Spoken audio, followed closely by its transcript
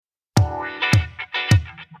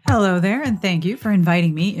Hello there, and thank you for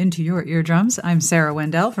inviting me into your eardrums. I'm Sarah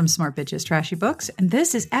Wendell from Smart Bitches Trashy Books, and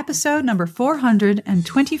this is episode number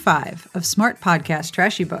 425 of Smart Podcast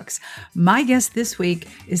Trashy Books. My guest this week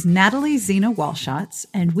is Natalie Zina Walschots,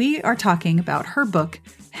 and we are talking about her book,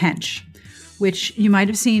 Hench, which you might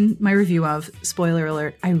have seen my review of. Spoiler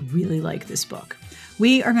alert, I really like this book.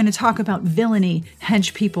 We are going to talk about villainy,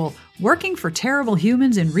 hench people, working for terrible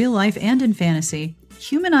humans in real life and in fantasy,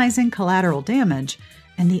 humanizing collateral damage,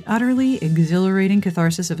 and the utterly exhilarating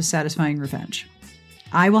catharsis of a satisfying revenge.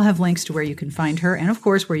 I will have links to where you can find her and, of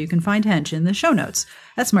course, where you can find Hench in the show notes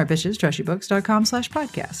at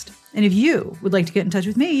smartbitchestrashybooks.com/podcast. And if you would like to get in touch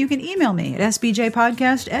with me, you can email me at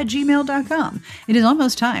sbjpodcast@gmail.com. It is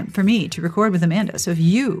almost time for me to record with Amanda, so if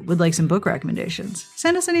you would like some book recommendations,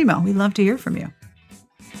 send us an email. We'd love to hear from you.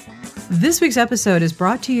 This week's episode is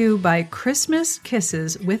brought to you by Christmas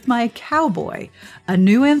Kisses with My Cowboy, a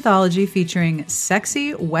new anthology featuring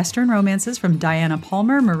sexy Western romances from Diana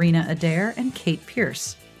Palmer, Marina Adair, and Kate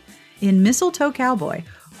Pierce. In Mistletoe Cowboy,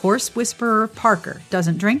 horse whisperer Parker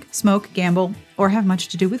doesn't drink, smoke, gamble, or have much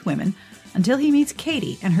to do with women until he meets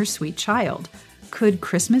Katie and her sweet child. Could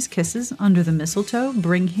Christmas kisses under the mistletoe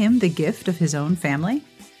bring him the gift of his own family?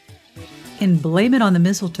 In Blame It on the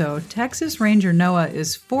Mistletoe, Texas Ranger Noah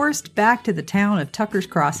is forced back to the town of Tucker's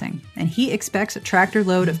Crossing, and he expects a tractor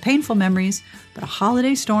load of painful memories, but a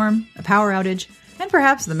holiday storm, a power outage, and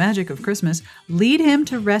perhaps the magic of Christmas lead him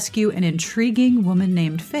to rescue an intriguing woman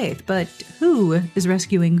named Faith. But who is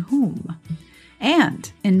rescuing whom?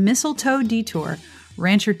 And in Mistletoe Detour,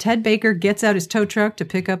 rancher Ted Baker gets out his tow truck to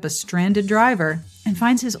pick up a stranded driver and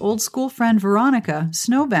finds his old school friend Veronica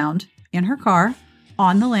snowbound in her car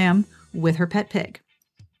on the lam with her pet pig.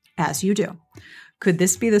 As you do. Could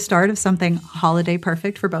this be the start of something holiday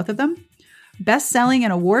perfect for both of them? Best-selling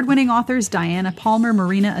and award-winning authors Diana Palmer,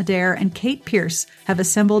 Marina Adair, and Kate Pierce have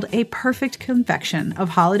assembled a perfect confection of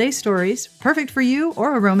holiday stories, perfect for you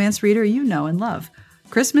or a romance reader you know and love.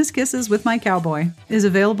 Christmas Kisses with My Cowboy is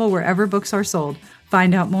available wherever books are sold.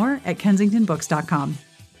 Find out more at kensingtonbooks.com.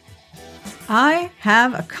 I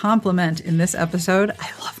have a compliment in this episode. I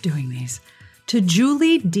love doing these. To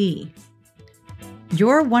Julie D.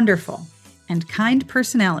 Your wonderful and kind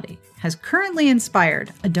personality has currently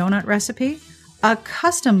inspired a donut recipe, a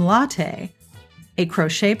custom latte, a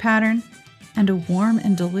crochet pattern, and a warm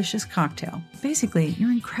and delicious cocktail. Basically,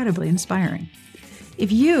 you're incredibly inspiring.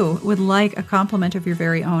 If you would like a compliment of your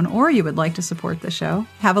very own, or you would like to support the show,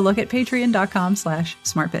 have a look at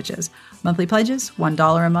patreon.com/smartbitches. Monthly pledges,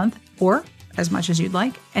 $1 a month, or as much as you'd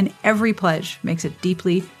like, and every pledge makes a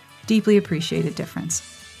deeply appreciated difference.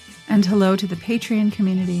 And hello to the Patreon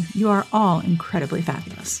community. You are all incredibly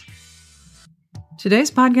fabulous. Today's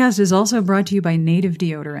podcast is also brought to you by Native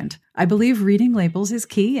Deodorant. I believe reading labels is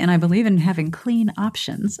key, and I believe in having clean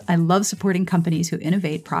options. I love supporting companies who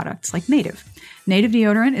innovate products like Native. Native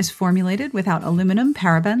Deodorant is formulated without aluminum,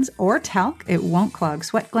 parabens, or talc. It won't clog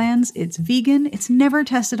sweat glands. It's vegan. It's never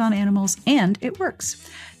tested on animals, and it works.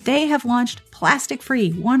 They have launched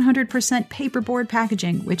plastic-free, 100% paperboard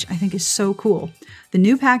packaging, which I think is so cool. The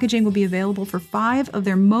new packaging will be available for 5 of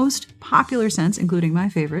their most popular scents, including my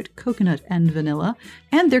favorite, coconut and vanilla,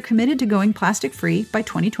 and they're committed to going plastic-free by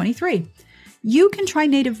 2023. You can try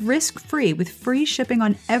Native risk-free with free shipping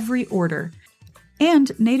on every order.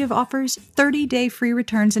 And Native offers 30-day free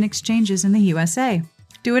returns and exchanges in the USA.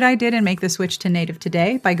 Do what I did and make the switch to Native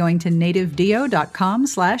today by going to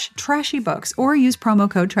nativedeo.com/trashybooks or use promo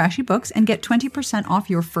code trashybooks and get 20% off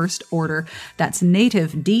your first order. That's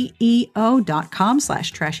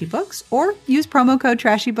nativedeo.com/trashybooks or use promo code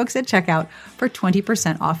trashybooks at checkout for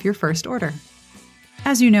 20% off your first order.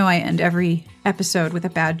 As you know, I end every episode with a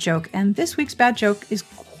bad joke, and this week's bad joke is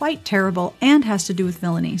quite terrible and has to do with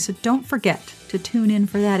villainy, so don't forget to tune in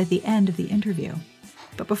for that at the end of the interview.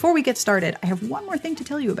 But before we get started, I have one more thing to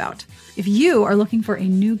tell you about. If you are looking for a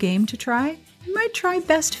new game to try, you might try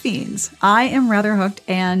Best Fiends. I am rather hooked,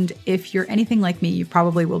 and if you're anything like me, you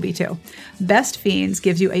probably will be too. Best Fiends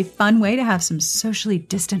gives you a fun way to have some socially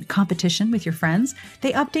distant competition with your friends.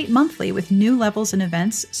 They update monthly with new levels and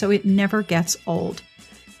events, so it never gets old.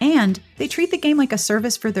 And they treat the game like a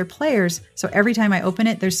service for their players, so every time I open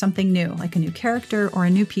it, there's something new, like a new character or a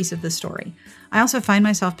new piece of the story. I also find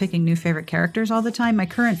myself picking new favorite characters all the time. My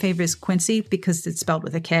current favorite is Quincy because it's spelled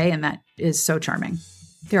with a K, and that is so charming.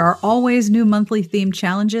 There are always new monthly themed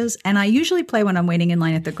challenges, and I usually play when I'm waiting in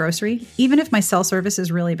line at the grocery. Even if my cell service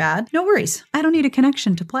is really bad, no worries. I don't need a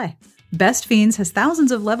connection to play. Best Fiends has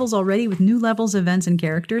thousands of levels already with new levels, events, and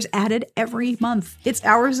characters added every month. It's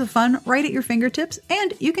hours of fun right at your fingertips,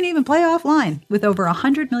 and you can even play offline. With over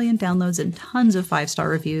 100 million downloads and tons of 5-star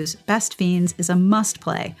reviews, Best Fiends is a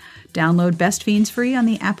must-play. Download Best Fiends free on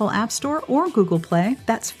the Apple App Store or Google Play.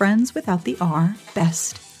 That's friends without the R.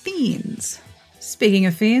 Best Fiends. Speaking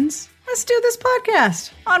of fiends, let's do this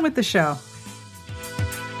podcast. On with the show.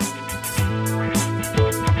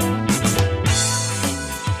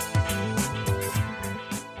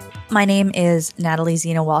 My name is Natalie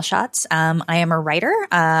Zina Walschots. I am a writer.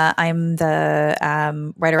 I'm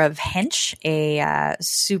the writer of Hench, a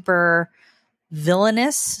super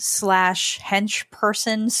villainous / hench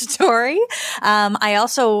person story. I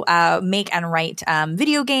also make and write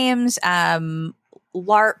video games, LARPs,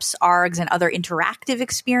 ARGs, and other interactive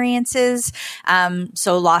experiences.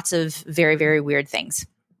 So lots of very, very weird things.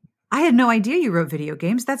 I had no idea you wrote video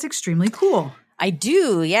games. That's extremely cool. I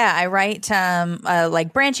do. Yeah. I write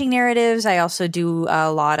like branching narratives. I also do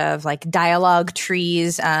a lot of like dialogue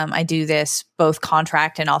trees. I do this both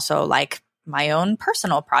contract and also like my own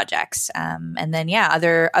personal projects. And then, yeah,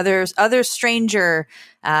 other stranger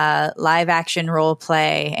live action role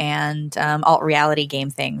play and alt reality game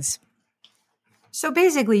things. So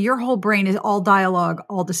basically your whole brain is all dialogue,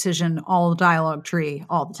 all decision, all dialogue tree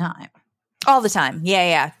all the time. All the time.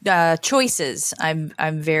 Yeah. Choices I'm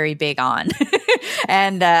very big on.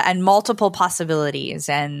 and multiple possibilities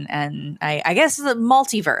and I guess the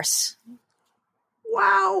multiverse.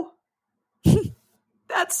 Wow.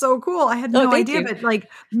 That's so cool. I had no idea, but like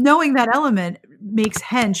knowing that element makes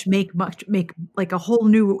Hench make like a whole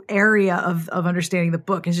new area of understanding the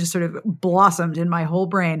book has just sort of blossomed in my whole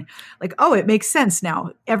brain. Like, oh, it makes sense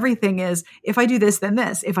now. Everything is, if I do this, then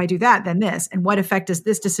this. If I do that, then this. And what effect does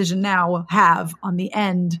this decision now have on the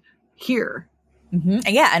end here? Mm-hmm.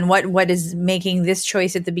 Yeah. And what is making this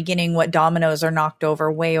choice at the beginning, what dominoes are knocked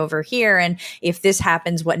over way over here. And if this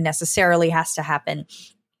happens, what necessarily has to happen.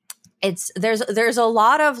 There's a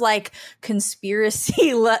lot of like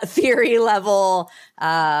conspiracy theory level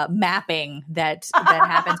mapping that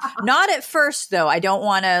happens. Not at first, though. I don't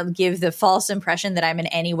want to give the false impression that I'm in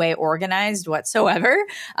any way organized whatsoever.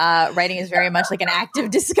 Writing is very much like an active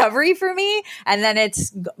discovery for me, and then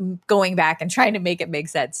it's going back and trying to make it make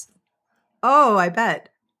sense. Oh, I bet.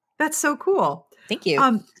 That's so cool. Thank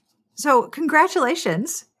you. So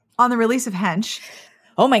congratulations on the release of Hench.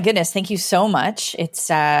 Oh my goodness. Thank you so much. It's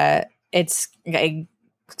a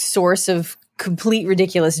source of complete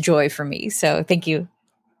ridiculous joy for me. So thank you.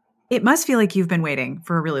 It must feel like you've been waiting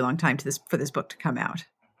for a really long time for this book to come out.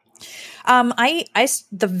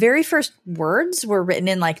 The very first words were written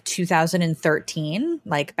in like 2013,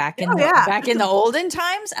 like back in the olden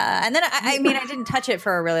times. And then I didn't touch it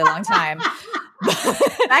for a really long time.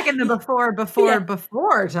 Back in the before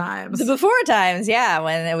times. The before times, yeah,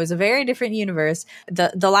 when it was a very different universe.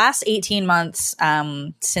 The last 18 months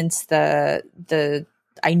since I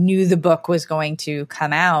knew the book was going to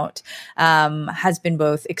come out has been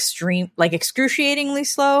both excruciatingly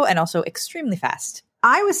slow and also extremely fast.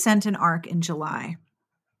 I was sent an ARC in July,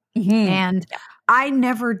 and I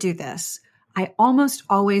never do this. I almost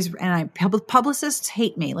always, and publicists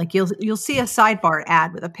hate me. Like you'll see a sidebar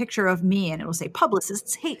ad with a picture of me and it'll say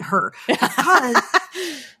publicists hate her because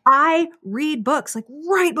I read books like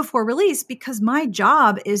right before release because my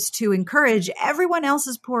job is to encourage everyone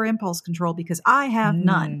else's poor impulse control because I have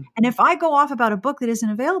none. And if I go off about a book that isn't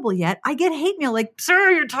available yet, I get hate mail like, sir,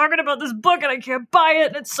 you're talking about this book and I can't buy it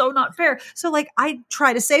and it's so not fair. So like I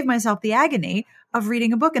try to save myself the agony of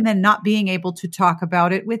reading a book and then not being able to talk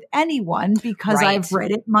about it with anyone because I've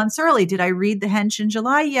read it months early. Did I read the Hench in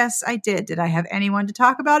July? Yes, I did. Did I have anyone to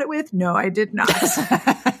talk about it with? No, I did not.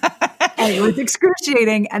 And it was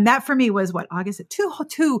excruciating. And that for me was what, August? Two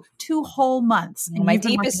whole months. And my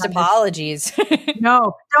deepest apologies.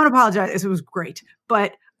 No, don't apologize. It was great.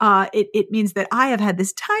 But it means that I have had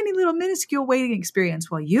this tiny little minuscule waiting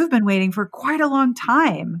experience while you've been waiting for quite a long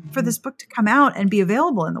time for this book to come out and be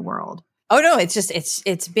available in the world. Oh no,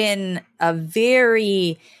 it's been a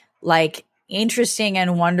very like interesting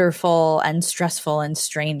and wonderful and stressful and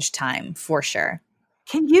strange time for sure.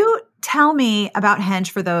 Can you tell me about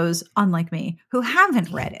Hench for those unlike me who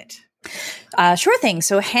haven't read it? Sure thing.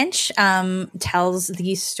 So Hench tells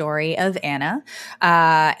the story of Anna,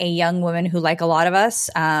 a young woman who, like a lot of us,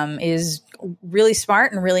 is really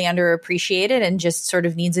smart and really underappreciated and just sort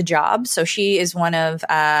of needs a job. So she is one of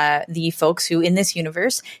the folks who in this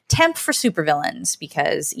universe tempt for supervillains,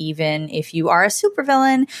 because even if you are a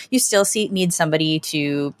supervillain, you still need somebody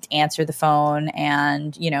to answer the phone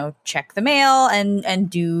and, you know, check the mail and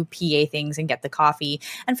do PA things and get the coffee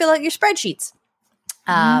and fill out your spreadsheets.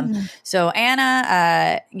 So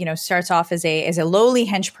Anna, starts off as a lowly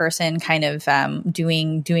hench person, kind of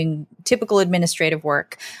doing typical administrative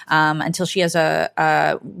work until she has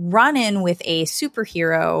a run-in with a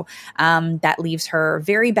superhero that leaves her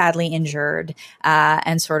very badly injured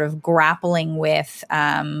and sort of grappling with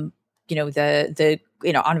on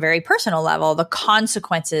a very personal level, the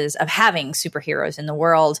consequences of having superheroes in the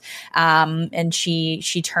world. And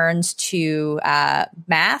she turns to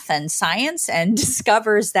math and science and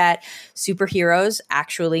discovers that superheroes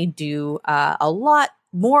actually do a lot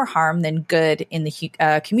more harm than good in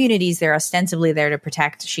the communities they're ostensibly there to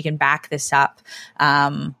protect. She can back this up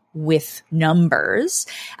with numbers,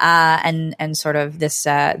 and sort of this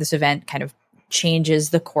event kind of changes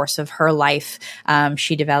the course of her life.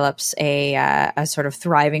 She develops a sort of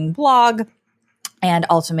thriving blog and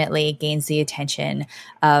ultimately gains the attention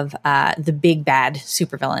of the big bad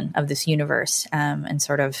supervillain of this universe, and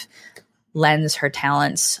sort of lends her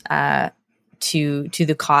talents to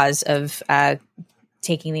the cause of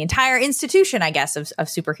taking the entire institution, I guess, of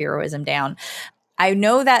superheroism down. I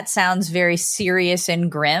know that sounds very serious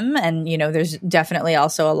and grim, and there's definitely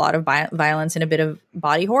also a lot of violence and a bit of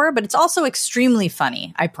body horror, but it's also extremely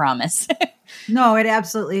funny, I promise. No, it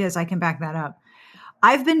absolutely is. I can back that up.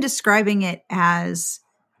 I've been describing it as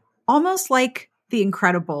almost like The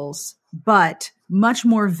Incredibles, but much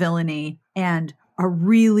more villainy and a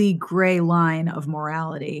really gray line of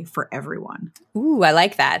morality for everyone. Ooh, I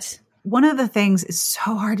like that. One of the things is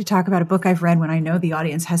so hard to talk about a book I've read when I know the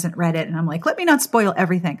audience hasn't read it. And I'm like, let me not spoil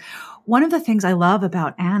everything. One of the things I love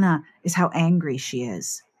about Anna is how angry she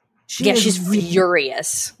is. She's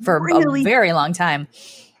furious for a very long time.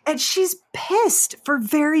 And she's pissed for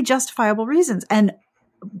very justifiable reasons. And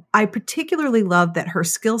I particularly love that her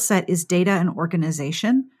skill set is data and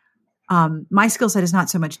organization. My skill set is not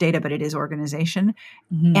so much data, but it is organization.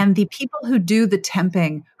 Mm-hmm. And the people who do the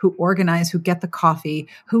temping, who organize, who get the coffee,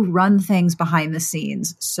 who run things behind the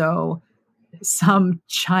scenes. So some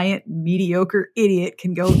giant mediocre idiot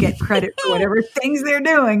can go get credit for whatever things they're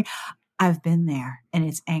doing. I've been there, and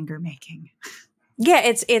it's anger making. Yeah,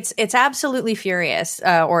 it's absolutely furious,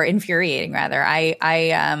 or infuriating rather.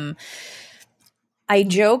 I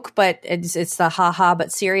joke, but it's the haha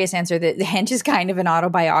but serious answer that the Hench is kind of an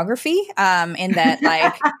autobiography, in that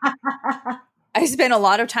like I spent a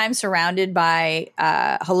lot of time surrounded by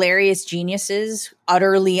hilarious geniuses,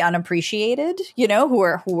 utterly unappreciated, who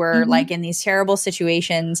are mm-hmm. like in these terrible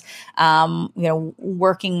situations,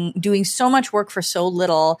 doing so much work for so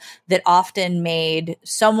little that often made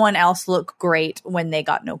someone else look great when they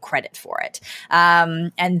got no credit for it.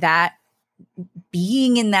 And that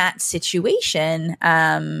being in that situation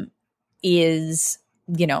is,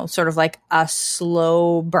 sort of like a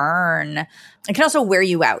slow burn. It can also wear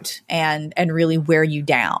you out and really wear you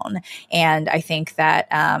down. And I think that,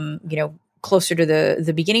 closer to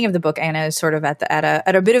the beginning of the book, Anna is sort of at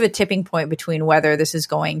a bit of a tipping point between whether this is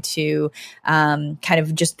going to kind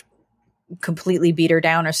of just completely beat her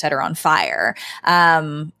down or set her on fire.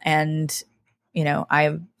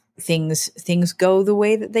 Things go the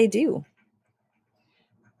way that they do.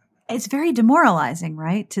 It's very demoralizing,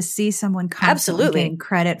 right? To see someone constantly Absolutely getting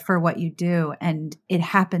credit for what you do. And it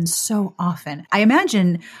happens so often. I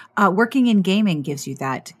imagine working in gaming gives you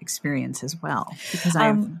that experience as well, because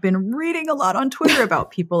I've been reading a lot on Twitter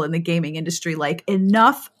about people in the gaming industry, like,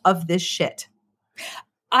 enough of this shit.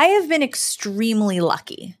 I have been extremely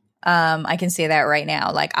lucky. I can say that right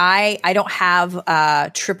now. Like I don't have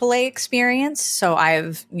AAA experience, so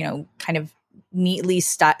I've, kind of neatly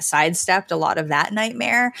sidestepped a lot of that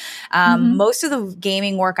nightmare. Mm-hmm. Most of the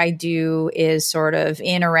gaming work I do is sort of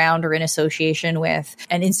in, around, or in association with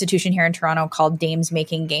an institution here in Toronto called Dames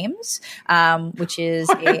Making Games, which is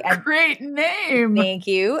a great name. Thank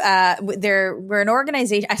you. We're an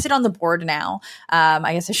organization. I sit on the board now.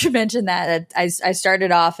 I guess I should mention that I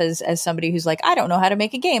started off as somebody who's like, I don't know how to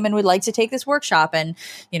make a game and would like to take this workshop. And,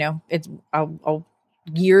 I'll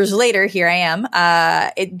years later, here I am,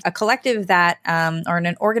 a collective that, or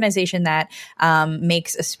an organization that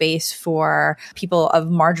makes a space for people of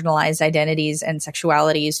marginalized identities and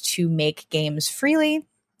sexualities to make games freely.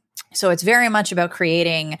 So it's very much about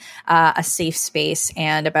creating a safe space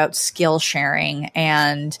and about skill sharing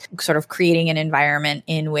and sort of creating an environment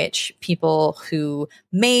in which people who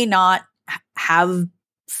may not have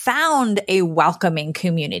found a welcoming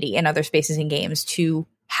community in other spaces in games to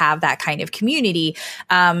have that kind of community.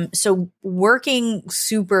 So working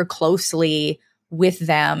super closely with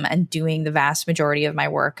them and doing the vast majority of my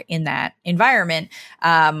work in that environment,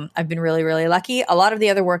 I've been really, really lucky. A lot of the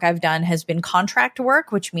other work I've done has been contract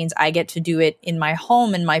work, which means I get to do it in my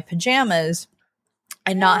home in my pajamas.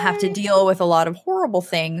 and not have to deal with a lot of horrible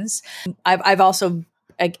things. I've also,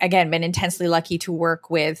 again, been intensely lucky to work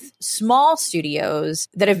with small studios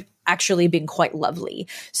that have actually been quite lovely.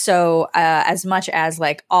 So as much as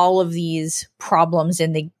like all of these problems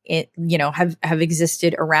have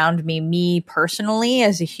existed around me personally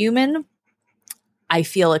as a human, I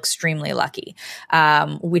feel extremely lucky,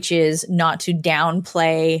 which is not to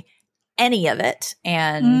downplay any of it,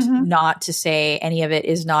 and not to say any of it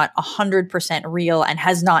is not 100% real and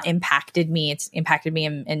has not impacted me. It's impacted me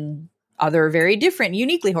in other very different,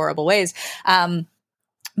 uniquely horrible ways.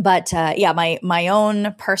 But my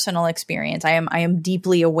own personal experience, I am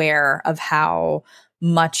deeply aware of how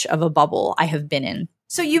much of a bubble I have been in.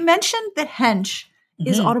 So you mentioned that Hench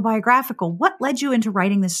is autobiographical. What led you into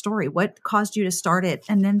writing this story? What caused you to start it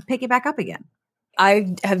and then pick it back up again?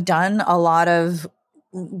 I have done a lot of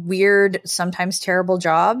weird, sometimes terrible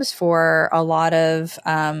jobs for a lot of,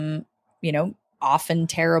 often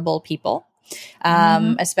terrible people.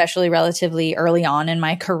 Especially relatively early on in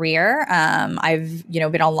my career. I've,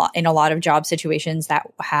 been in a lot of job situations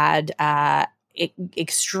that had,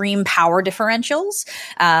 extreme power differentials,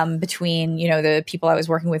 between, the people I was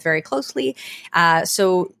working with very closely.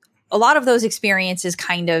 So a lot of those experiences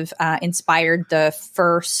kind of, inspired the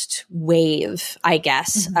first wave, I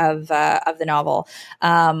guess, of the novel,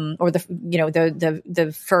 or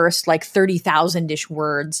the first like 30,000-ish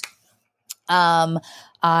words.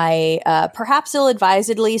 I perhaps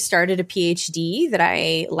ill-advisedly started a PhD that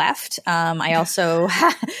I left. I also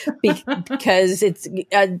because it's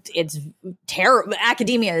terrible.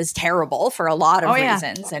 Academia is terrible for a lot of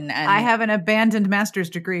reasons. And I have an abandoned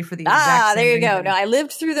master's degree for the exact same there you go. reason. No, I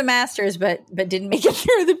lived through the master's, but didn't make it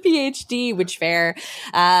through the PhD, which fair,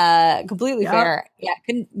 completely fair. Yeah,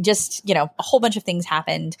 couldn't just a whole bunch of things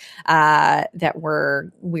happened that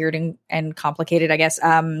were weird and complicated, I guess.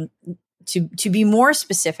 To be more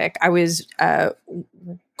specific, I was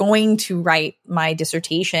going to write my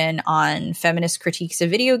dissertation on feminist critiques of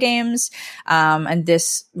video games. And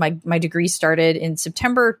my degree started in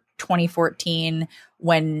September 2014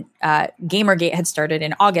 when Gamergate had started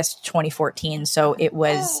in August 2014. So it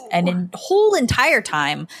was a whole entire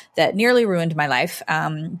time that nearly ruined my life.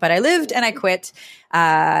 But I lived and I quit.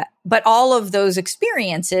 But all of those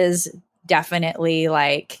experiences definitely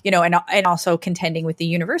and also contending with the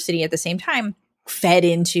university at the same time fed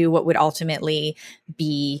into what would ultimately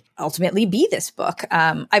be this book.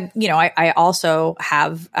 I also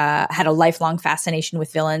have had a lifelong fascination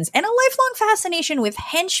with villains and a lifelong fascination with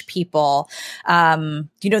hench people.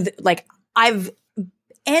 I've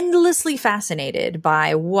endlessly fascinated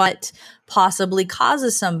by what possibly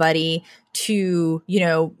causes somebody to,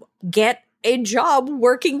 get a job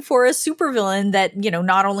working for a supervillain that,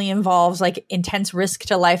 not only involves like intense risk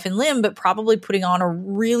to life and limb, but probably putting on a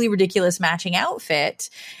really ridiculous matching outfit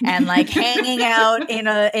and like hanging out in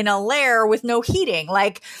a lair with no heating.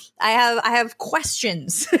 Like I have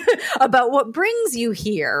questions about what brings you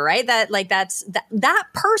here, right? That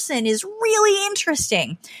person is really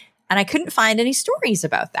interesting. And I couldn't find any stories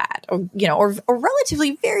about that, or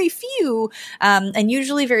relatively very few, and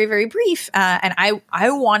usually very, very brief. And I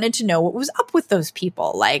wanted to know what was up with those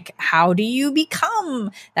people. Like, how do you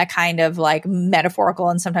become that kind of like metaphorical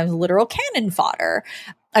and sometimes literal cannon fodder?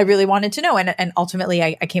 I really wanted to know. And ultimately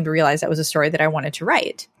I came to realize that was a story that I wanted to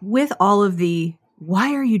write. With all of the,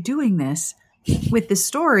 why are you doing this? With this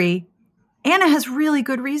story, Anna has really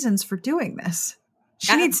good reasons for doing this.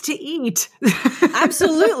 She needs to eat.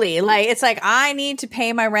 Absolutely. It's like, I need to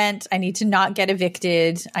pay my rent. I need to not get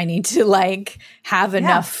evicted. I need to have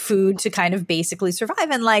enough food to kind of basically survive.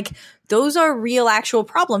 And those are real actual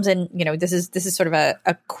problems. And, this is sort of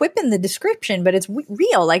a quip in the description, but it's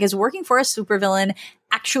real. Is working for a supervillain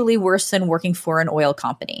actually worse than working for an oil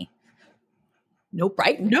company? Nope.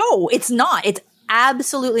 Right? No, it's not. It's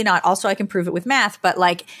absolutely not. Also, I can prove it with math, but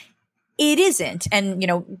it isn't. And,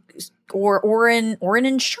 or an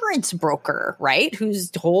insurance broker, right?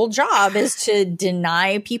 Whose whole job is to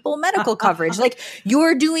deny people medical coverage.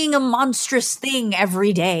 You're doing a monstrous thing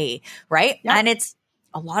every day, right? Yep. And it's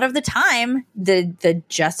a lot of the time, the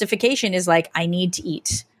justification is I need to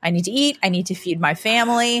eat. I need to eat. I need to feed my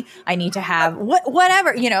family. I need to have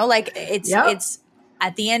whatever, it's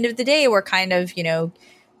at the end of the day, we're kind of,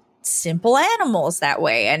 simple animals that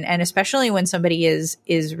way. And especially when somebody is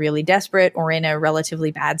really desperate or in a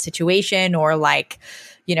relatively bad situation or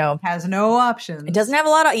has no options. It doesn't have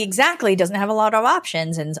a lot of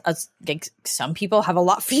options. And some people have a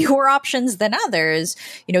lot fewer options than others.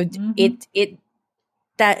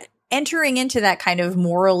 That entering into that kind of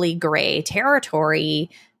morally gray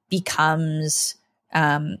territory becomes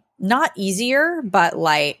not easier, but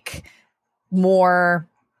more,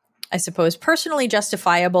 I suppose, personally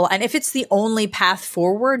justifiable. And if it's the only path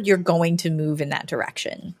forward, you're going to move in that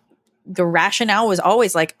direction. The rationale was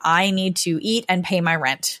always like, I need to eat and pay my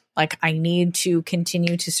rent. Like, I need to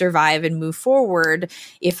continue to survive and move forward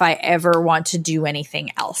if I ever want to do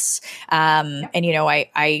anything else. And, you know,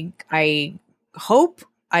 I hope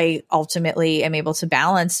I ultimately am able to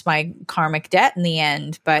balance my karmic debt in the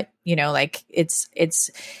end. But, you know, like it's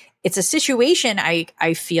a situation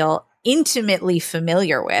I feel intimately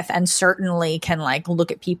familiar with, and certainly can like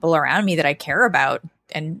look at people around me that I care about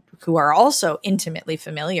and who are also intimately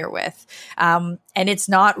familiar with. And it's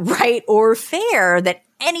not right or fair that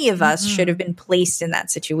any of us should have been placed in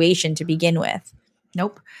that situation to begin with.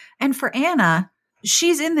 Nope. And for Anna,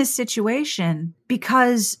 she's in this situation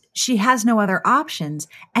because she has no other options.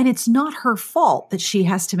 And it's not her fault that she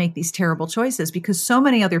has to make these terrible choices, because so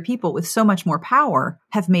many other people with so much more power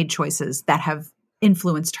have made choices that have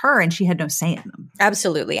influenced her, and she had no say in them.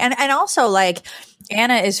 Absolutely. And also, like,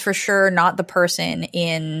 Anna is for sure not the person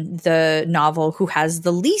in the novel who has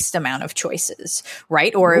the least amount of choices,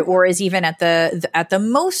 right? Or is even at the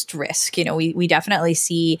most risk. You know, we definitely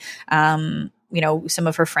see you know, some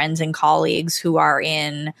of her friends and colleagues who are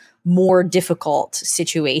in more difficult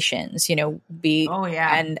situations, you know,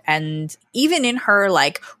 and even in her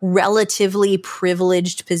like relatively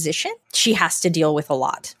privileged position, she has to deal with a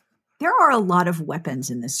lot. There are a lot of weapons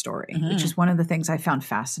in this story, which is one of the things I found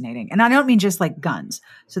fascinating. And I don't mean just like guns.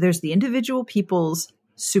 So there's the individual people's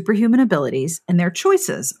superhuman abilities, and their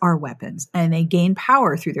choices are weapons, and they gain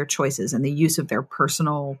power through their choices and the use of their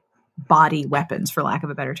personal body weapons, for lack of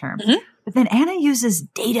a better term. But then Anna uses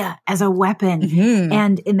data as a weapon,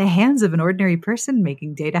 and in the hands of an ordinary person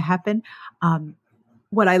making data happen.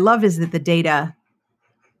 What I love is that the data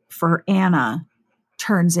for Anna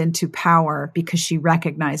turns into power because she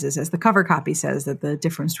recognizes, as the cover copy says, that the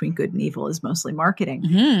difference between good and evil is mostly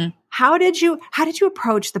marketing. How did you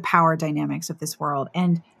approach the power dynamics of this world,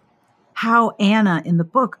 and how Anna in the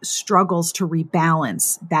book struggles to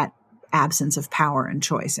rebalance that absence of power and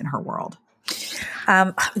choice in her world?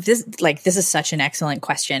 This is such an excellent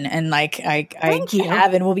question, and like I you.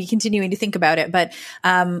 have and will be continuing to think about it. But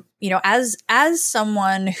you know, as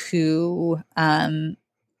someone who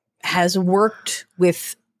has worked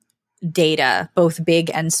with data, both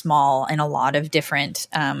big and small, in a lot of different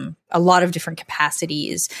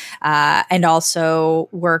capacities, and also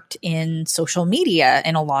worked in social media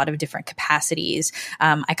in a lot of different capacities,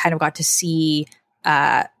 I kind of got to see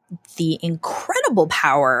the incredible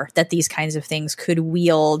power that these kinds of things could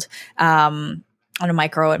wield on a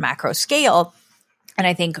micro and macro scale. And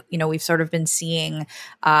I think, you know, we've sort of been seeing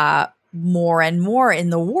more and more in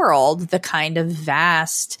the world the kind of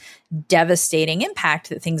vast, devastating impact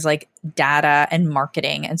that things like data and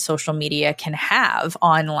marketing and social media can have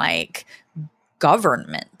on like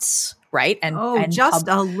governments. Right. And just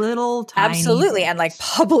a little tiny. Absolutely. And like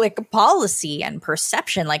public policy and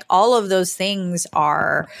perception, like all of those things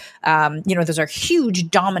are, you know, those are huge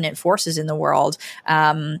dominant forces in the world.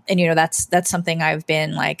 And, you know, that's something I've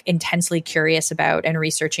been like intensely curious about and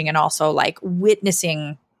researching, and also like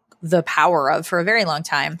witnessing the power of for a very long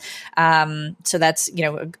time. So that's, you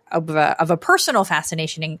know, of a personal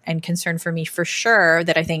fascination and concern for me, for sure,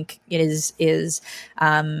 that I think it is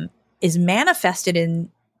manifested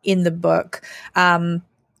in the book.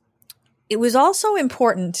 It was also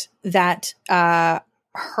important that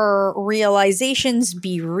her realizations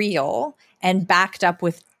be real and backed up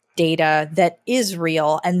with data that is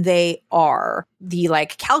real, and they are. The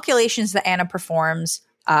like calculations that Anna performs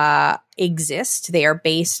exist. They are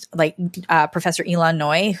based, like Professor Elon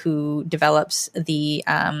Noy, who develops the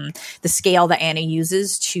scale that Anna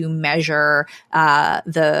uses to measure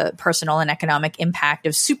the personal and economic impact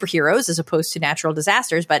of superheroes as opposed to natural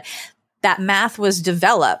disasters. But that math was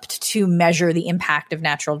developed to measure the impact of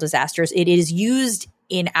natural disasters. It is used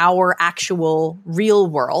in our actual real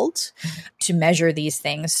world to measure these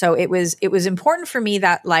things. So it was important for me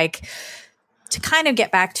that, like, to kind of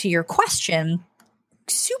get back to your question,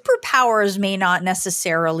 superpowers may not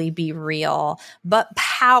necessarily be real, but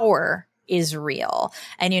power is real.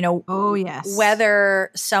 And, you know,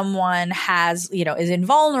 whether someone has, you know, is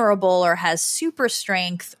invulnerable or has super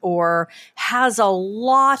strength or has a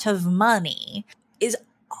lot of money is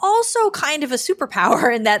also kind of a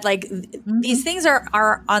superpower, in that like these things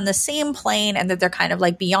are on the same plane, and that they're kind of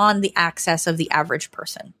like beyond the access of the average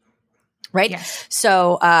person. Right. Yes.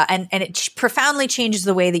 So, and it profoundly changes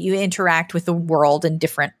the way that you interact with the world, and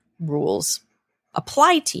different rules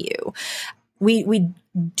apply to you. We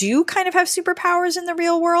do kind of have superpowers in the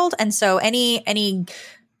real world. And so any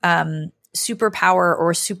superpower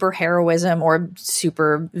or super heroism or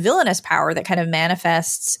super villainous power that kind of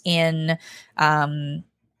manifests in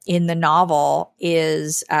the novel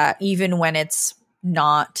is even when it's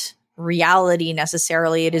not reality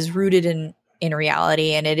necessarily, it is rooted in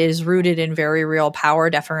reality, and it is rooted in very real power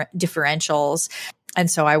differentials. And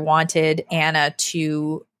so I wanted Anna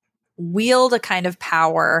to wield a kind of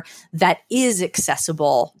power that is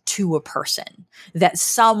accessible to a person, that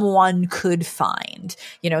someone could find,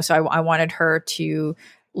 so I wanted her to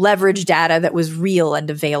leverage data that was real and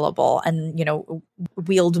available, and,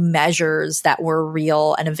 wield measures that were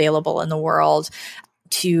real and available in the world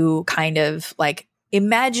to kind of like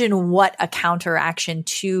imagine what a counteraction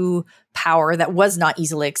to power that was not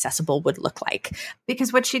easily accessible would look like.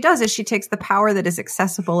 Because what she does is she takes the power that is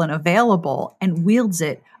accessible and available and wields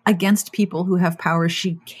it against people who have powers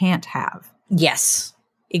she can't have. Yes,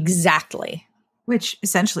 exactly. Which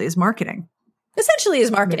essentially is marketing. Essentially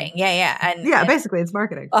is marketing. Yeah. And basically it's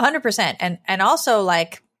marketing. 100%. And also,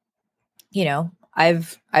 like,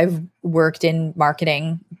 I've worked in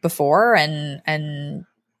marketing before and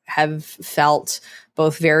have felt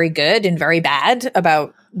both very good and very bad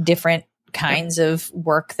about different kinds of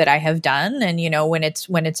work that I have done. And, when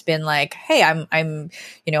it's been like, hey, I'm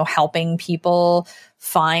helping people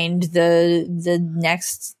find the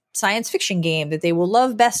next science fiction game that they will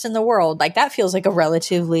love best in the world. Like, that feels like a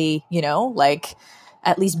relatively, like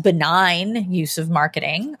at least benign use of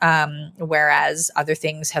marketing. Whereas other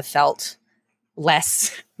things have felt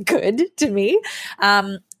less good to me.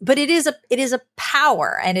 But it is a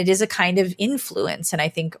power, and it is a kind of influence. And I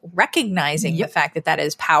think recognizing the fact that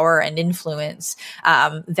is power and influence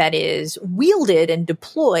that is wielded and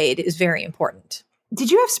deployed is very important. Did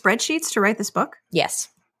you have spreadsheets to write this book? Yes.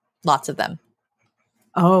 Lots of them.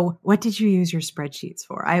 Oh, what did you use your spreadsheets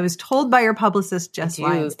for? I was told by your publicist, Jess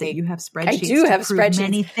Lyons, that you have spreadsheets. I do have spreadsheets.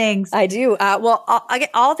 Many things. I do. Well, I get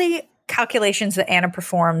all the calculations that Anna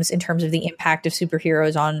performs in terms of the impact of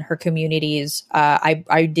superheroes on her communities.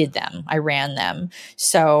 I did them. I ran them.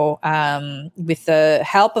 So with the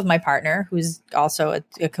help of my partner, who's also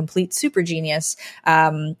a complete super genius,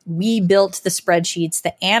 we built the spreadsheets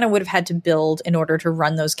that Anna would have had to build in order to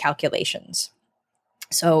run those calculations.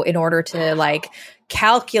 So in order to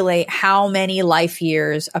calculate how many life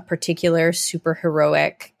years a particular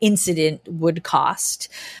superheroic incident would cost,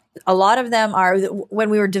 a lot of them are, when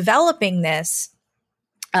we were developing this,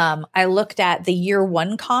 I looked at the year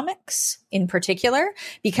one comics in particular,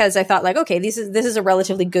 because I thought okay, this is a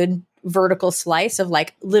relatively good vertical slice of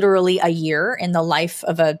literally a year in the life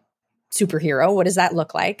of a superhero. What does that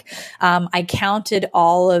look like? I counted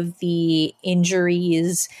all of the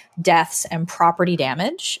injuries, deaths, and property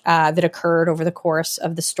damage that occurred over the course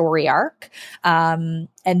of the story arc. And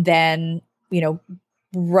then,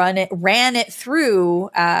 ran it through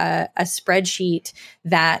a spreadsheet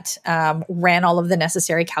that ran all of the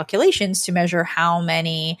necessary calculations to measure how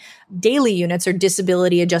many daily units or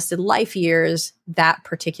disability adjusted life years that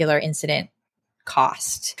particular incident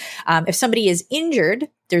cost. If somebody is injured,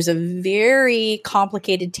 there's a very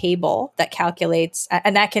complicated table that calculates,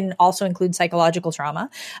 and that can also include psychological trauma,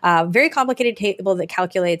 very complicated table that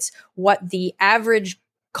calculates what the average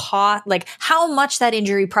cost, how much that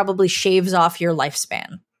injury probably shaves off your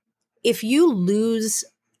lifespan. If you lose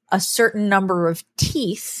a certain number of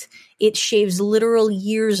teeth, it shaves literal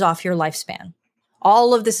years off your lifespan.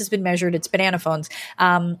 All of this has been measured. It's banana phones.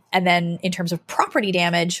 And then in terms of property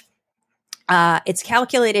damage, it's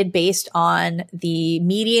calculated based on the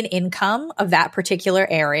median income of that particular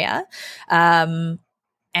area, and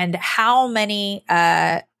how many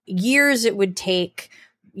years it would take,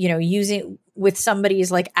 using with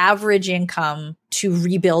somebody's average income to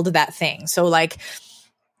rebuild that thing. So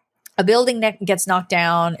a building that gets knocked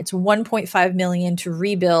down, it's 1.5 million to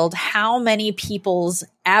rebuild. How many people's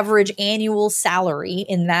average annual salary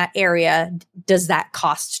in that area does that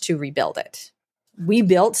cost to rebuild it? We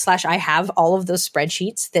built / I have all of those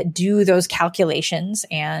spreadsheets that do those calculations,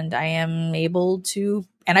 and I am able to,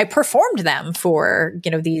 and I performed them for,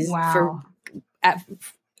 these, wow.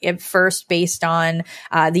 At first based on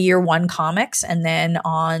the year one comics, and then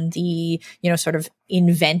on the, sort of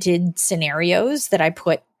invented scenarios that I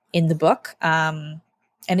put in the book. And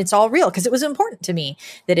it's all real because it was important to me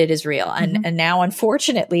that it is real. Mm-hmm. And now,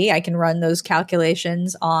 unfortunately, I can run those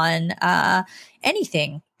calculations on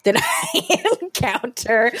anything that I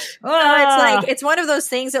encounter. It's one of those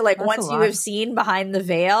things that once you have seen behind the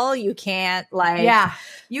veil, you can't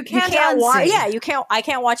you can't watch. Yeah, you can't. I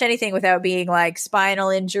can't watch anything without being spinal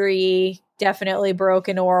injury, definitely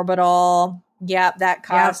broken orbital, Yep, that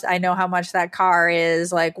cost. Yep. I know how much that car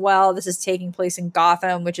is. Like, well, this is taking place in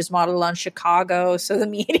Gotham, which is modeled on Chicago. So the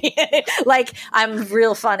media, like, I'm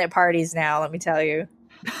real fun at parties now, let me tell you.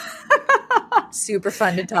 Super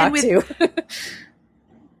fun to talk to.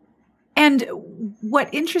 And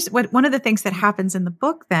what one of the things that happens in the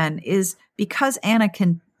book then is because Anna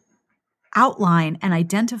can outline and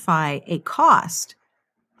identify a cost,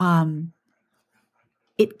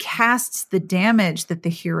 it casts the damage that the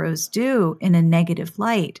heroes do in a negative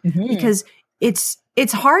light, because it's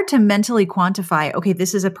hard to mentally quantify, okay,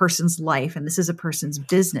 this is a person's life and this is a person's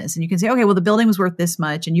business. And you can say, okay, well, the building was worth this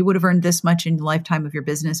much and you would have earned this much in the lifetime of your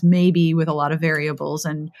business, maybe with a lot of variables,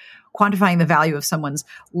 and quantifying the value of someone's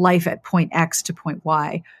life at point X to point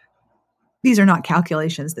Y. These are not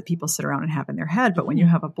calculations that people sit around and have in their head. But when you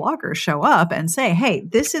have a blogger show up and say, hey,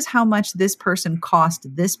 this is how much this person cost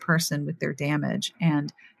this person with their damage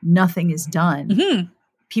and nothing is done,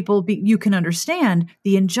 you can understand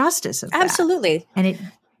the injustice of that. Absolutely. And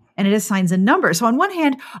it assigns a number. So on one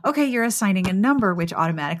hand, okay, you're assigning a number, which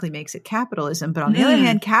automatically makes it capitalism. But on the other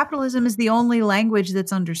hand, capitalism is the only language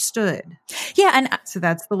that's understood. Yeah. And so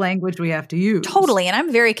that's the language we have to use. Totally. And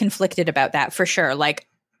I'm very conflicted about that for sure. Like,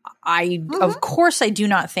 of course, I do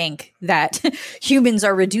not think that humans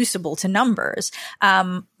are reducible to numbers.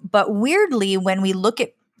 But weirdly, when we look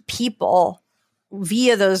at people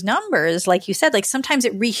via those numbers, like you said, like sometimes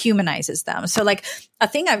it rehumanizes them. So like a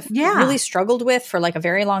thing I've really struggled with for like a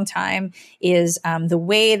very long time is the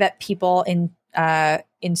way that people in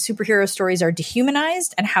superhero stories are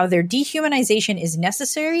dehumanized and how their dehumanization is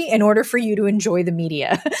necessary in order for you to enjoy the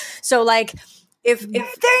media. So like, If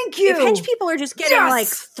hench people are just getting like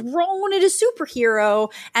thrown at a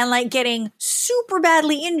superhero and like getting super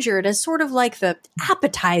badly injured as sort of like the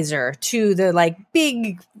appetizer to the like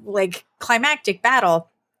big like climactic battle,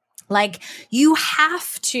 like you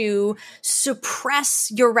have to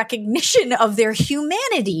suppress your recognition of their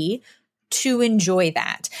humanity to enjoy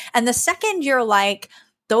that. And the second you're like,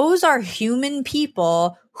 those are human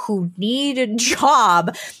people who need a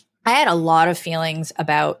job. I had a lot of feelings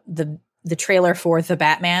about the trailer for The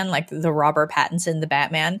Batman, like the Robert Pattinson, The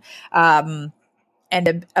Batman. And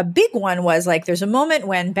a big one was like, there's a moment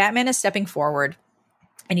when Batman is stepping forward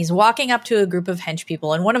and he's walking up to a group of hench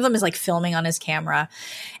people. And one of them is like filming on his camera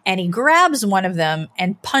and he grabs one of them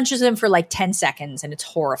and punches him for like 10 seconds. And it's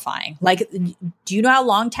horrifying. Like, do you know how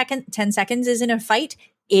long 10 seconds is in a fight?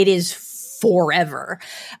 It is forever.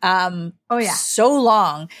 So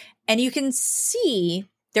long. And you can see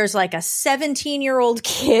there's like a 17-year-old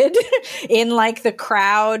kid in like the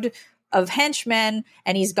crowd of henchmen.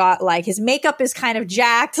 And he's got like his makeup is kind of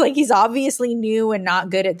jacked. Like he's obviously new and not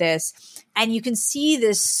good at this. And you can see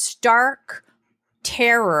this stark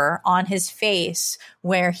terror on his face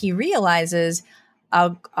where he realizes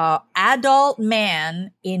a adult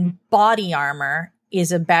man in body armor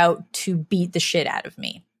is about to beat the shit out of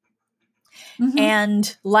me.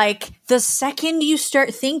 And like the second you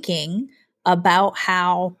start thinking about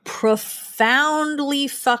how profoundly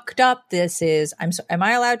fucked up this is. Am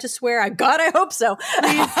I allowed to swear? God, I hope so.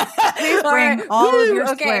 Please bring all of your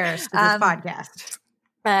swears to this podcast.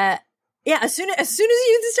 As soon as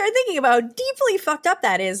you start thinking about how deeply fucked up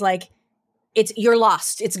that is, like you're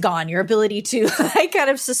lost. It's gone. Your ability to like kind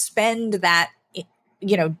of suspend that,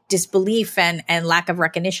 you know, disbelief and lack of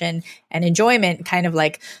recognition and enjoyment kind of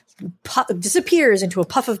like disappears into a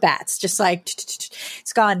puff of bats, just like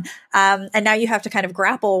it's gone. And now you have to kind of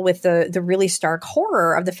grapple with the really stark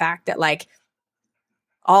horror of the fact that like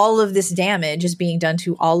all of this damage is being done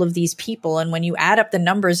to all of these people. And when you add up the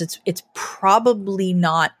numbers, it's probably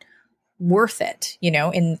not worth it, you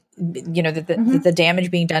know, and you know, the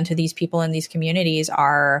damage being done to these people in these communities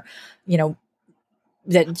are, you know,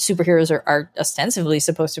 that superheroes are ostensibly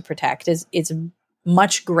supposed to protect is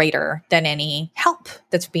much greater than any help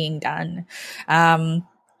that's being done. And,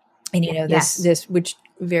 you know, this, which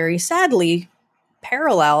very sadly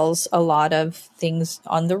parallels a lot of things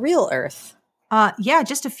on the real earth.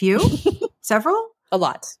 Just a few, several, a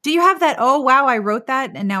lot. Do you have that, oh, wow, I wrote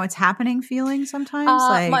that and now it's happening feeling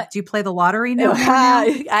sometimes? Do you play the lottery now?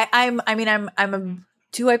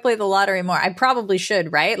 Do I play the lottery more? I probably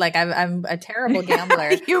should, right? Like I'm a terrible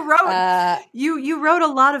gambler. You wrote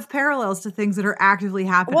a lot of parallels to things that are actively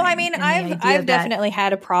happening. Well, I mean, I've definitely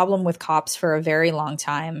had a problem with cops for a very long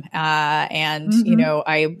time, and you know,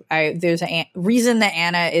 there's a reason that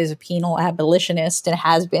Anna is a penal abolitionist and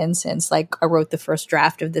has been since like I wrote the first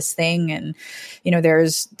draft of this thing, and you know,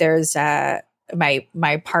 there's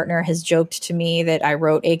my partner has joked to me that I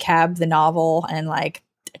wrote ACAB the novel, and like.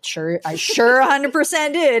 I sure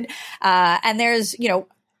 100% did. And there's, you know,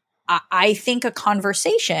 I think a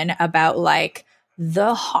conversation about like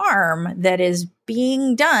the harm that is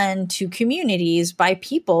being done to communities by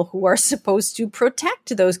people who are supposed to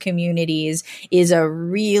protect those communities is a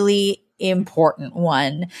really important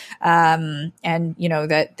one. And, you know,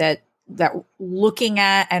 that looking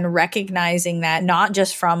at and recognizing that not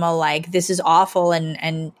just from a like, this is awful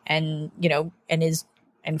and, you know,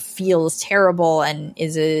 and feels terrible and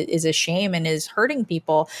is a shame and is hurting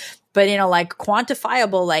people, but in a like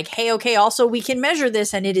quantifiable, like, hey, okay, also we can measure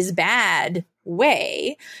this and it is bad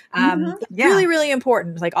way. Really, really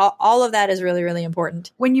important. Like all of that is really, really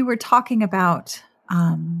important. When you were talking about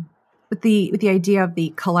with the idea of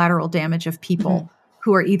the collateral damage of people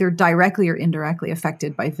who are either directly or indirectly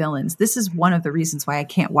affected by villains, this is one of the reasons why I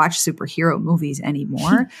can't watch superhero movies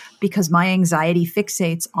anymore, because my anxiety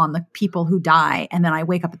fixates on the people who die. And then I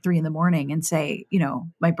wake up at 3 a.m. and say, you know,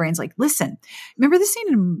 my brain's like, listen, remember the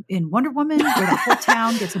scene in Wonder Woman where the whole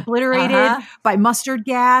town gets obliterated by mustard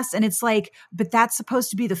gas? And it's like, but that's supposed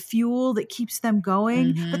to be the fuel that keeps them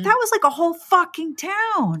going. But that was like a whole fucking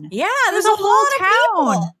town. Yeah, there's a whole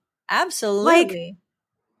town. People. Absolutely. Like,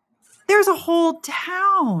 there's a whole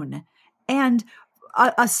town. And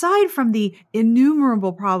aside from the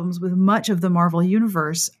innumerable problems with much of the Marvel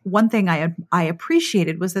universe, one thing I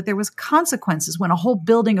appreciated was that there was consequences when a whole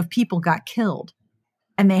building of people got killed.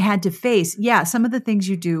 And they had to face, some of the things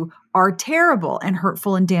you do are terrible and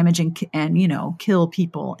hurtful and damaging and, you know, kill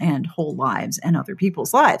people and whole lives and other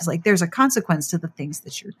people's lives. Like, there's a consequence to the things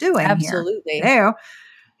that you're doing. Absolutely. Here.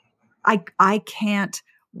 I can't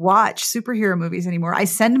watch superhero movies anymore. I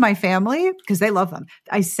send my family because they love them.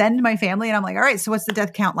 I send my family and I'm like, all right, so what's the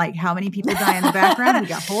death count like? How many people die in the background? We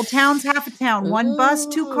got whole towns, half a town, one bus,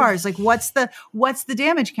 2 cars. Like, what's the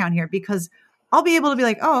damage count here? Because I'll be able to be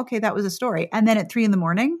like, oh, okay, that was a story. And then at 3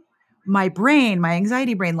 a.m, my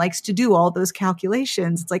anxiety brain likes to do all those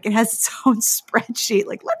calculations. It's like it has its own spreadsheet.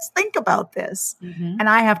 Like, let's think about this. And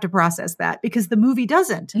I have to process that because the movie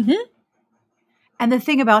doesn't. And the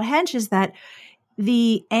thing about Hench is that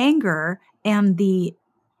the anger and the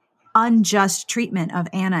unjust treatment of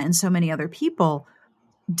Anna and so many other people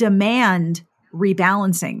demand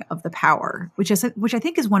rebalancing of the power, which I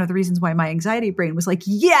think is one of the reasons why my anxiety brain was like,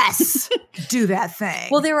 yes, do that thing.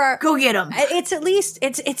 Well, go get them. It's at least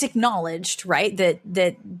it's acknowledged, right? That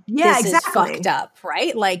this is fucked up,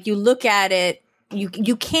 right? Like, you look at it,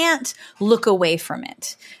 you can't look away from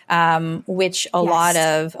it, which a lot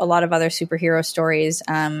of other superhero stories,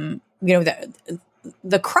 you know,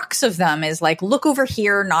 the crux of them is like, look over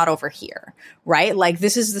here, not over here, right? Like,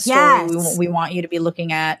 this is the story we want you to be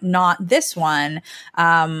looking at, not this one.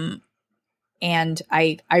 And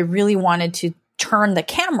I really wanted to turn the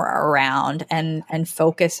camera around and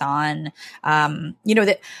focus on, you know,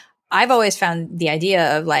 that I've always found the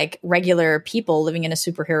idea of like regular people living in a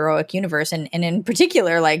superheroic universe, and in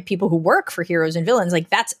particular, like people who work for heroes and villains, like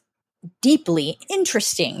that's deeply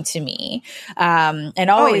interesting to me, and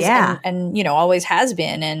always, and you know, always has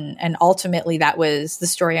been, and ultimately that was the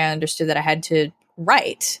story I understood that I had to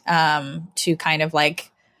write, to kind of like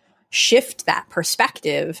shift that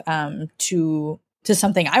perspective, to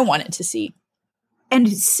something I wanted to see, and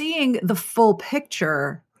seeing the full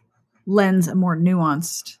picture lends a more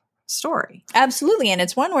nuanced story. Absolutely, and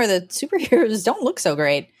it's one where the superheroes don't look so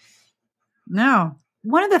great. No.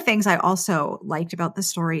 One of the things I also liked about the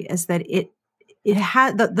story is that it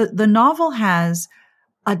had the novel has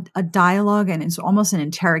a dialogue, and it's almost an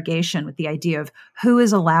interrogation with the idea of who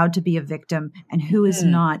is allowed to be a victim and who is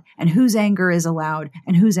not, and whose anger is allowed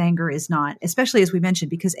and whose anger is not, especially as we mentioned,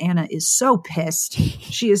 because Anna is so pissed.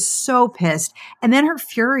 She is so pissed. And then her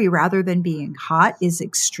fury, rather than being hot, is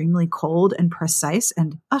extremely cold and precise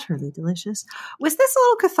and utterly delicious. Was this a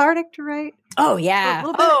little cathartic to write? Oh, yeah.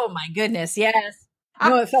 Oh, my goodness. Yes.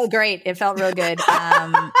 No, it felt great. It felt real good.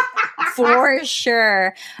 For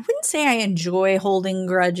sure. I wouldn't say I enjoy holding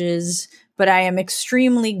grudges, but I am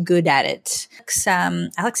extremely good at it.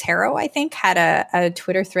 Alex Harrow, I think, had a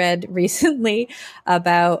Twitter thread recently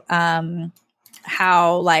about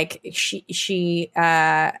how like she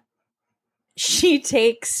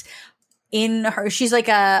takes in her, she's like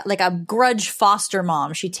a grudge foster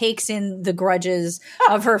mom. She takes in the grudges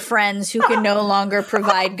of her friends who can no longer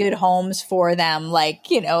provide good homes for them, like,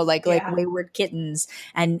 you know, like wayward kittens,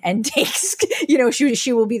 and takes, you know,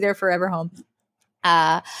 she will be their forever home.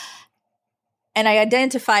 And I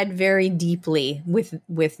identified very deeply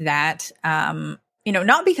with that. You know,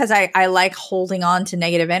 not because I like holding on to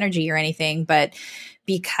negative energy or anything, but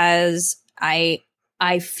because I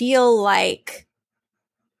feel like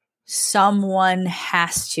someone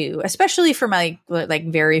has to, especially for my like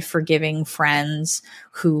very forgiving friends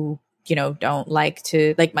who don't like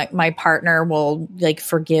to, like, my partner will like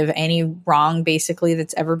forgive any wrong basically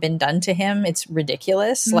that's ever been done to him. It's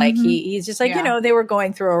ridiculous. Mm-hmm. Like he's just like, they were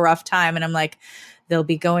going through a rough time. And I'm like, they'll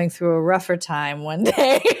be going through a rougher time one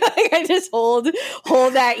day. Like, I just hold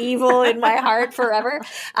that evil in my heart forever.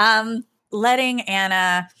 Letting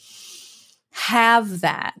Anna have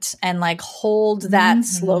that and like hold that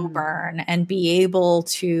slow burn and be able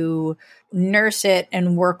to nurse it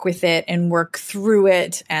and work with it and work through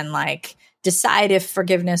it and like decide if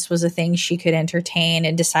forgiveness was a thing she could entertain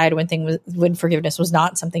and decide when forgiveness was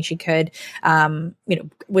not something she could,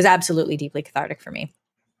 was absolutely deeply cathartic for me.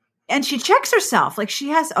 And she checks herself. Like she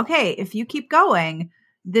has, okay, if you keep going,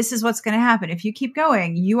 this is what's going to happen. If you keep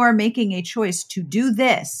going, you are making a choice to do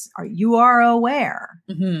this, or you are aware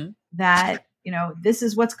that, this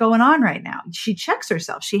is what's going on right now. She checks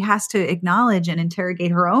herself. She has to acknowledge and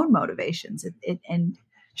interrogate her own motivations. And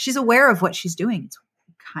she's aware of what she's doing. It's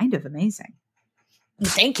kind of amazing.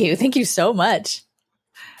 Thank you. Thank you so much.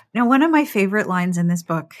 Now, one of my favorite lines in this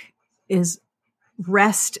book is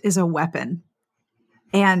rest is a weapon.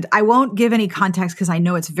 And I won't give any context because I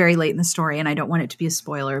know it's very late in the story and I don't want it to be a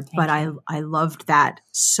spoiler, but I loved that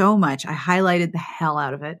so much. I highlighted the hell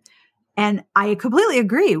out of it. And I completely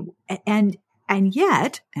agree. And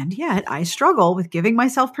yet I struggle with giving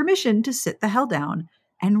myself permission to sit the hell down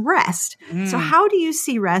and rest. So how do you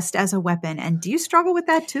see rest as a weapon? And do you struggle with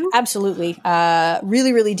that too? Absolutely.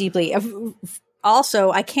 Really, really deeply.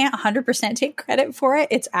 Also, I can't 100% take credit for it.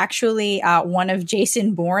 It's actually one of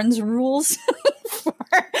Jason Bourne's rules.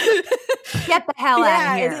 Get the hell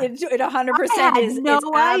out of here. It 100% is.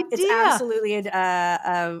 Idea. It's absolutely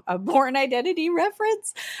a Bourne identity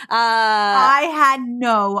reference. I had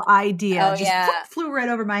no idea. Oh, Just flew right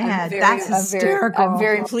over my head. That's hysterical. I'm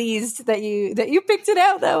very pleased that you picked it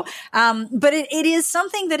out, though. But it is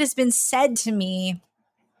something that has been said to me.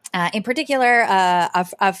 In particular,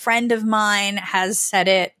 a friend of mine has said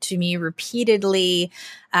it to me repeatedly,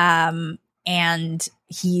 and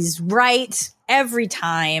he's right every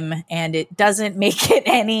time, and it doesn't make it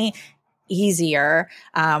any easier,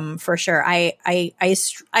 for sure. I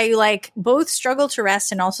like both struggle to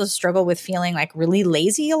rest and also struggle with feeling like really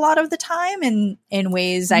lazy a lot of the time in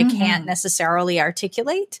ways I can't necessarily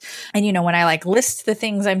articulate. And, when I like list the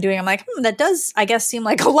things I'm doing, I'm like, that does, I guess, seem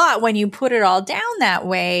like a lot when you put it all down that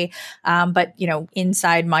way. But,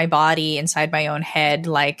 inside my body, inside my own head,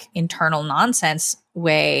 like internal nonsense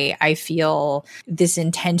way, I feel this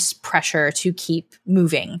intense pressure to keep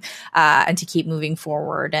moving, and to keep moving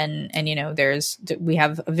forward. And we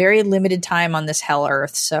have a very limited time on this hell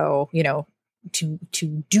earth. So,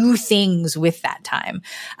 to do things with that time.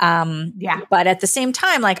 But at the same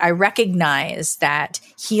time, like I recognize that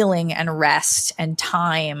healing and rest and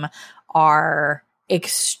time are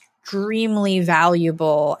extremely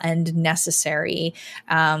valuable and necessary,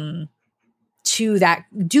 to that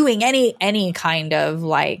doing any kind of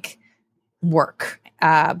like work,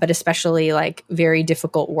 but especially like very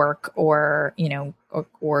difficult work or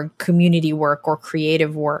community work or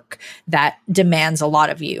creative work that demands a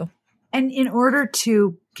lot of you. And in order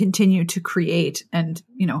to continue to create and,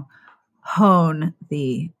 hone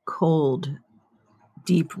the cold,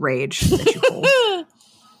 deep rage that you hold,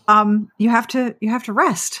 you have to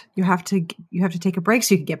rest. You have to take a break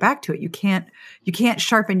so you can get back to it. You can't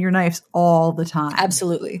sharpen your knives all the time.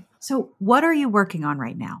 Absolutely. So what are you working on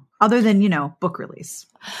right now other than, book release?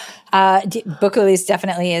 Book release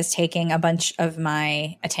definitely is taking a bunch of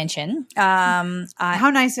my attention. How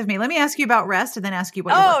nice of me. Let me ask you about rest and then ask you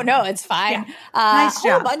what you're working on. It's fine. Yeah. Nice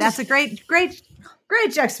job. That's a great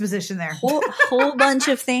juxtaposition there. Whole bunch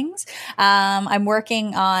of things. I'm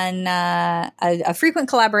working on a frequent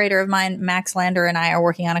collaborator of mine, Max Lander, and I are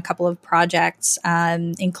working on a couple of projects,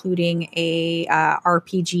 including a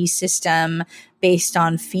RPG system based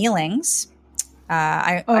on feelings.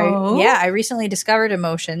 I recently discovered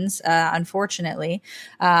emotions, unfortunately.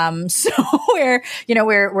 So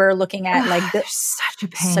we're looking at like such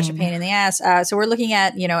a pain in the ass. So we're looking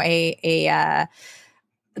at,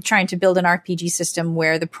 trying to build an RPG system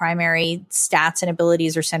where the primary stats and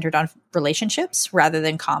abilities are centered on relationships rather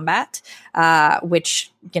than combat,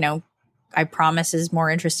 which, I promise is more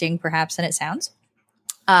interesting perhaps than it sounds.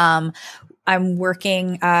 I'm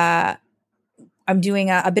doing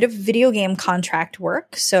a bit of video game contract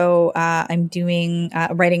work. So I'm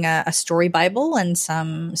writing a story Bible and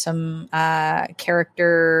some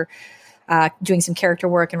character doing some character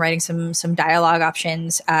work and writing some dialogue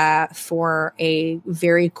options for a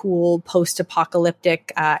very cool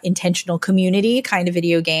post-apocalyptic intentional community kind of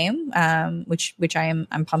video game, which I'm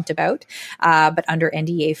pumped about, but under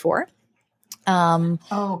NDA for.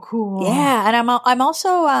 Oh, cool. Yeah, and I'm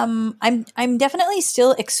also I'm definitely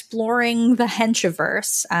still exploring the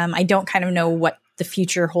Henchiverse. I don't kind of know what the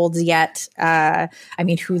future holds yet. I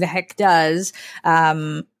mean, who the heck does?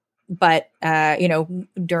 But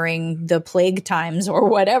during the plague times or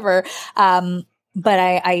whatever. But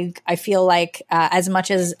I feel like as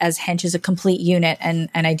much as Hench is a complete unit and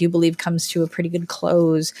I do believe comes to a pretty good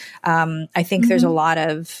close, I think there's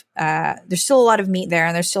there's still a lot of meat there,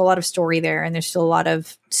 and there's still a lot of story there, and there's still a lot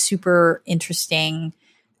of super interesting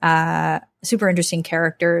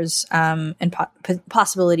characters and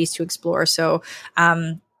possibilities to explore. So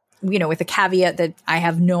with the caveat that I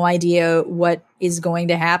have no idea what is going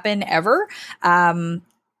to happen ever.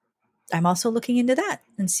 I'm also looking into that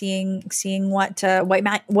and seeing what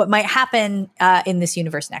might happen in this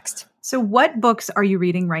universe next. So what books are you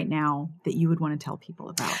reading right now that you would want to tell people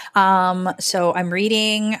about? So I'm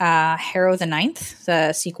reading Harrow the Ninth,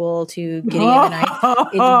 the sequel to Gideon the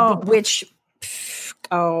Ninth, which,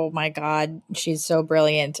 oh my God, she's so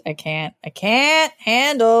brilliant. I can't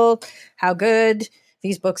handle how good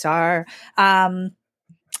these books are.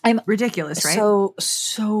 I'm ridiculous, right?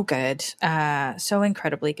 So good. So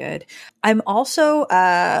incredibly good. I'm also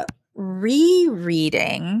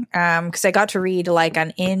rereading because I got to read like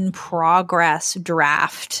an in progress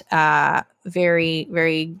draft very,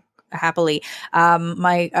 very happily.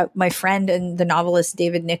 My friend and the novelist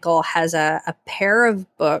David Nichol has a pair of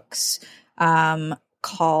books called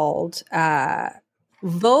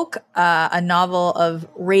Voke, a novel of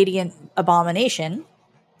radiant abomination,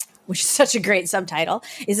 which is such a great subtitle,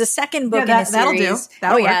 is the second book in a series.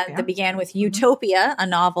 That'll work. That began with Utopia, a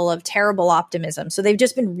novel of terrible optimism. So they've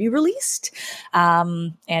just been re-released.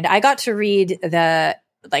 And I got to read the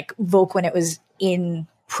Vogue when it was in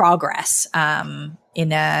progress in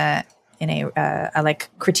a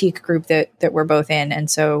critique group that we're both in. And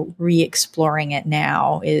so re-exploring it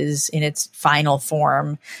now is in its final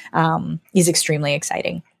form is extremely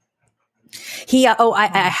exciting.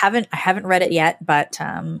 I haven't read it yet, but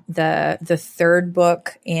the third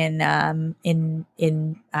book in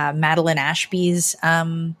Madeline Ashby's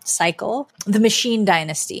cycle, The Machine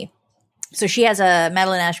Dynasty. So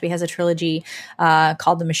Madeline Ashby has a trilogy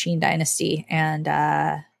called The Machine Dynasty, and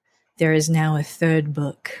there is now a third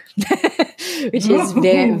book, which is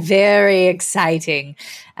very, very exciting.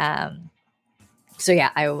 So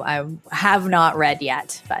yeah, I have not read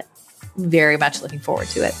yet, but very much looking forward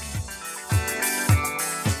to it.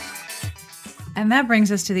 And that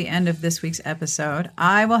brings us to the end of this week's episode.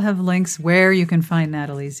 I will have links where you can find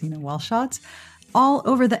Natalie Zina Walschots all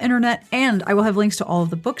over the internet, and I will have links to all of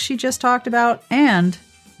the books she just talked about and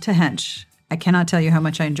to Hench. I cannot tell you how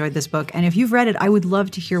much I enjoyed this book, and if you've read it, I would love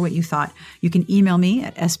to hear what you thought. You can email me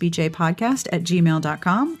at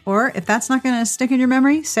sbjpodcast@gmail.com, or if that's not going to stick in your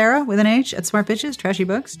memory, Sarah with an H at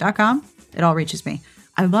smartbitchestrashybooks.com. It all reaches me.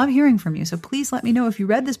 I love hearing from you, so please let me know if you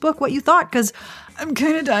read this book, what you thought, because I'm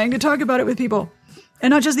kind of dying to talk about it with people.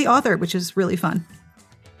 And not just the author, which is really fun.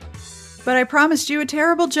 But I promised you a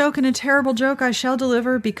terrible joke, and a terrible joke I shall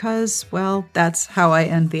deliver because, well, that's how I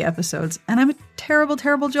end the episodes. And I'm a terrible,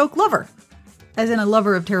 terrible joke lover. As in a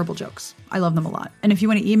lover of terrible jokes. I love them a lot. And if you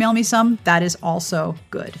want to email me some, that is also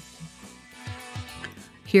good.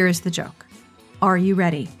 Here is the joke. Are you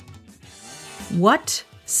ready? What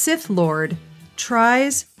Sith Lord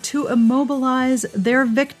tries to immobilize their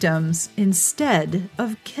victims instead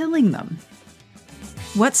of killing them?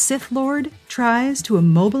 What Sith Lord tries to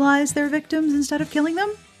immobilize their victims instead of killing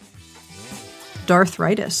them?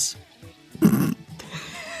 Darthritis.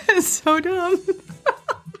 It's so dumb.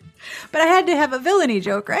 But I had to have a villainy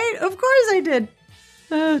joke, right? Of course I did.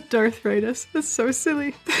 Darthritis. That's so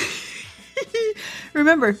silly.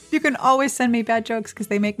 Remember, you can always send me bad jokes because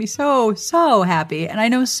they make me so, so happy. And I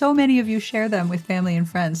know so many of you share them with family and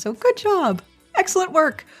friends. So good job. Excellent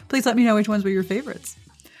work. Please let me know which ones were your favorites.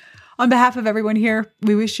 On behalf of everyone here,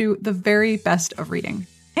 we wish you the very best of reading.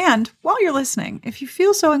 And while you're listening, if you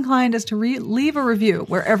feel so inclined as to leave a review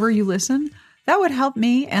wherever you listen, that would help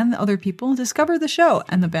me and the other people discover the show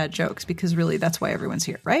and the bad jokes, because really that's why everyone's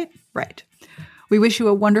here, right? Right. We wish you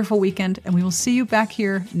a wonderful weekend, and we will see you back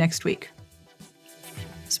here next week.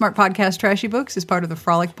 Smart Podcast Trashy Books is part of the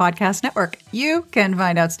Frolic Podcast Network. You can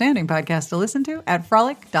find outstanding podcasts to listen to at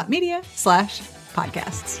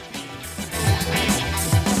frolic.media/podcasts.